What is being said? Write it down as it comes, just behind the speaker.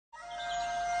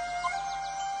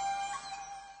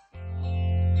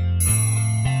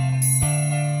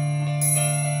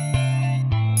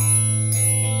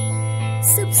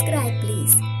subscribe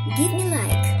please. Give me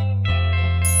like.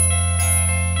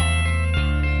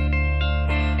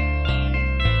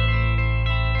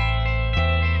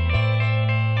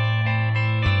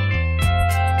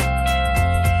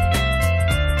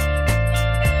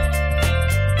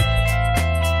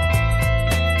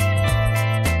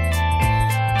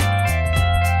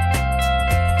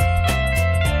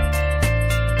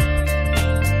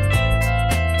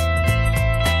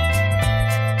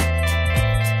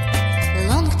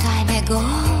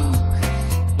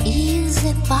 In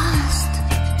the past,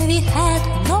 we had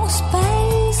no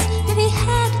space, we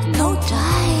had no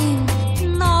time.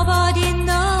 Nobody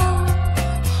knew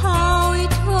how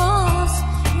it was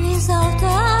without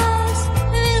us,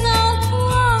 without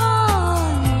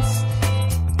voice.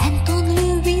 And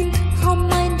only wind from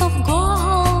mind of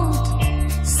gold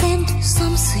sent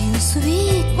something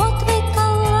sweet, what we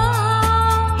call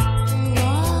love.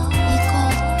 We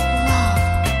call love.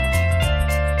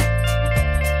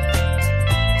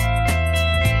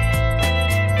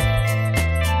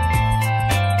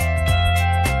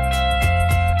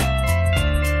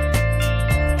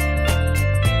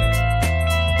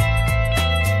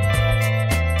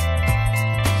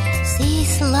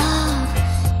 This love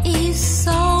is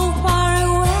so far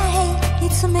away,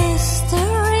 it's a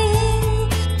mystery,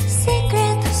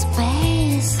 secret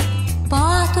space.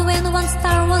 But when one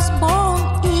star was born,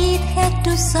 it had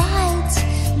two sides,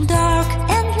 dark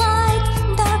and light,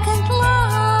 dark and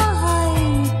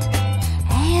light.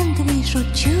 And we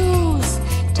should choose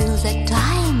till the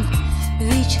time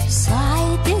which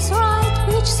side is right,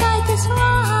 which side is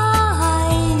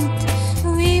right.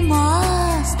 We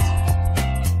must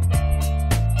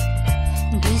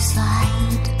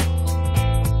decide.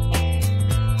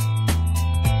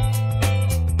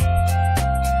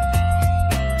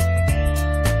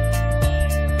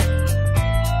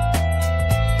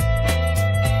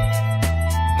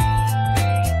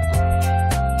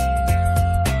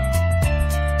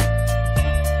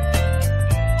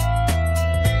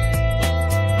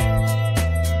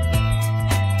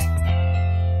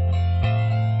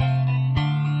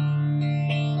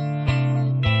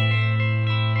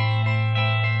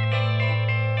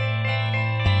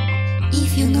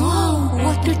 If you know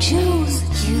what to choose,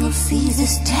 you'll see the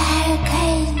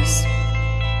staircase.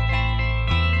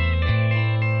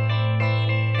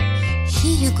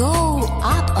 Here you go,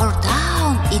 up or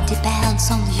down, it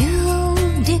depends on you,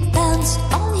 depends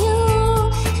on you,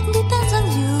 depends on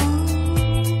you.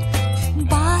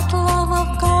 But love of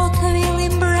God will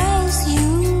embrace you,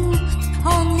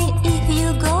 only if you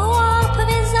go up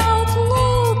without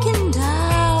looking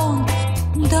down.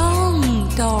 Don't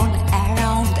turn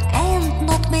around and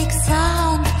not make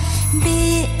sound.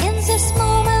 Be in this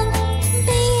moment,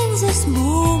 be in this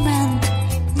moment.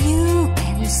 You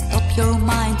can stop your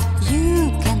mind, you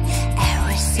can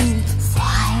everything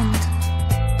find.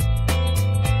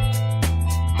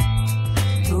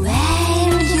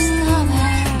 When you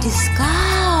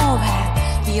discover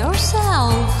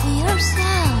yourself,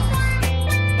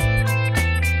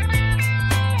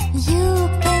 you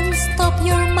can stop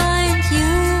your mind,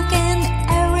 you can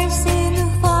everything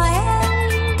find.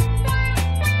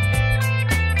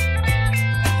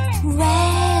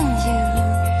 When you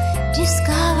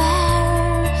discover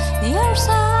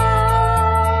yourself,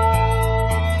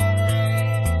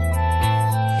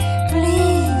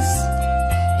 please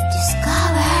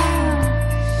discover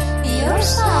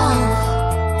yourself.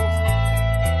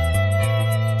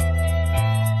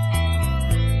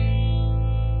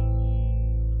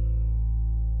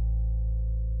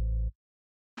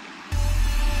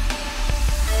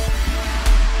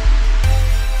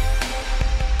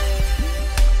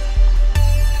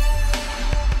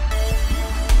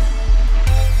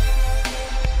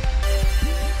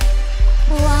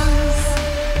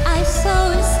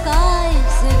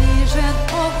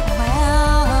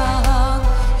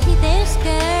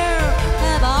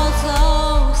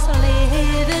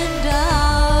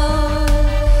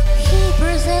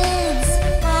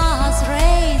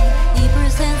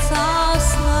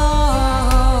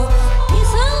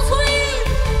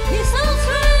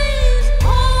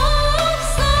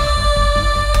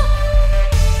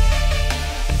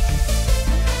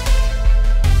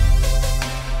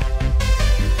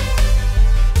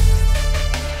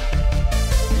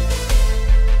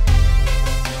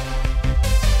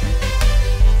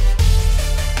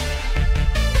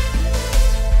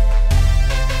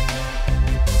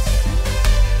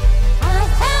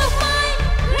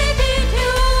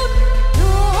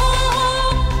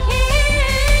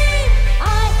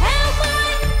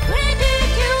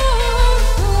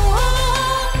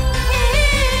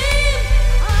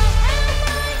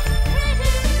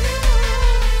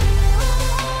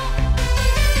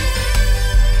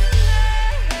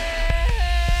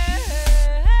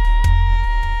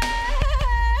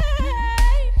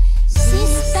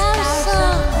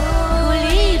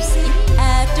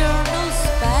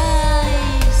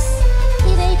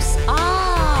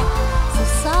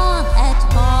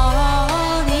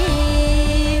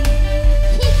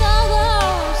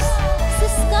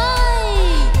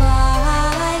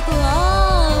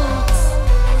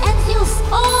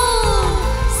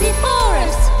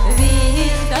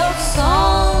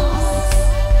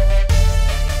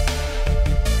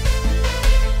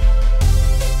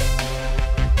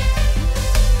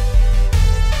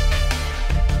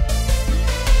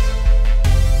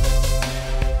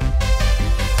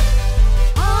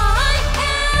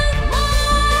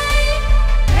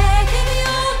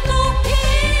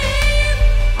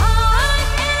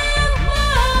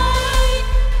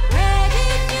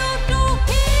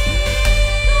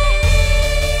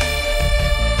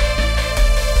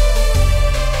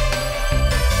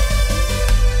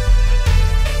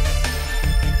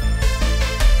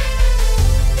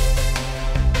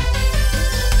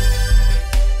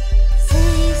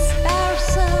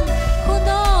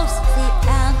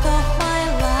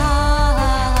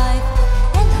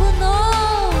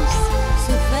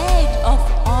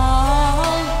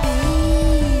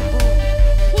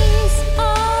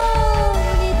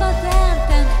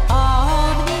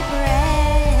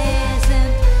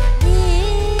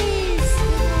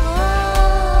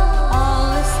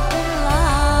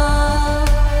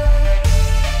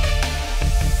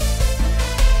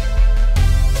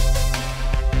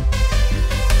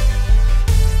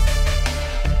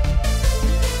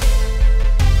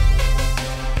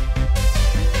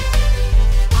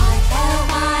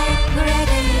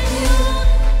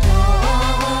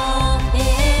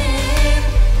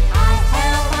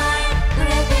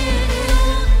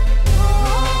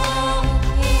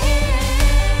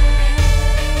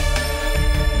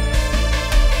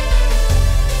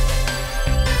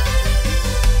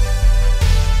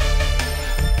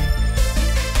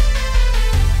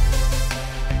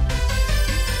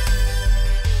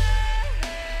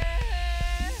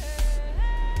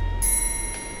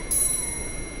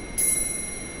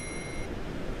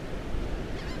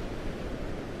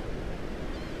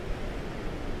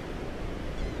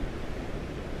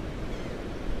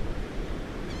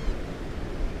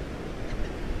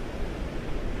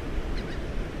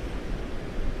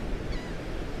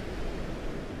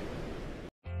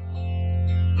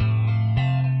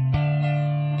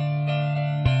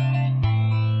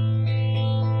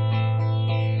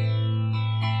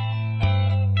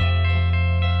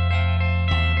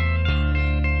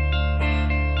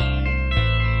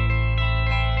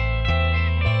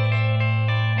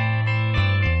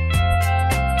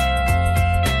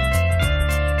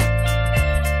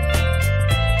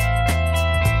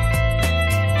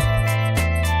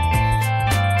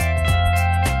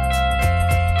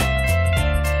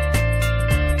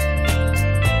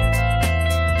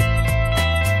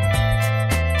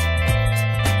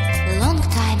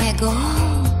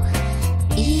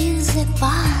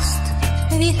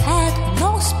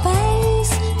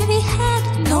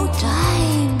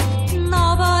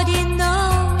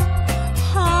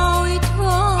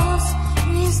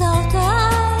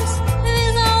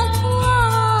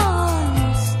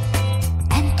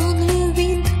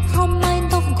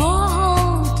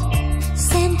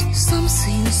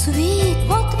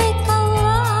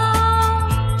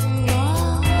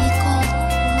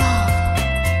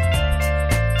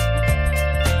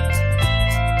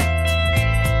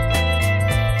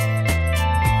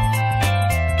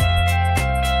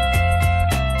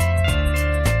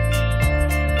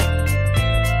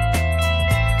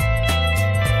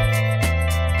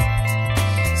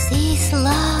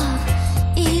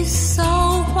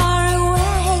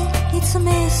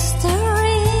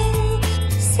 mystery,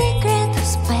 secret of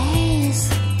space.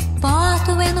 But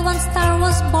when one star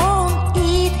was born,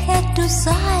 it had two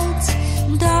sides,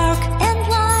 dark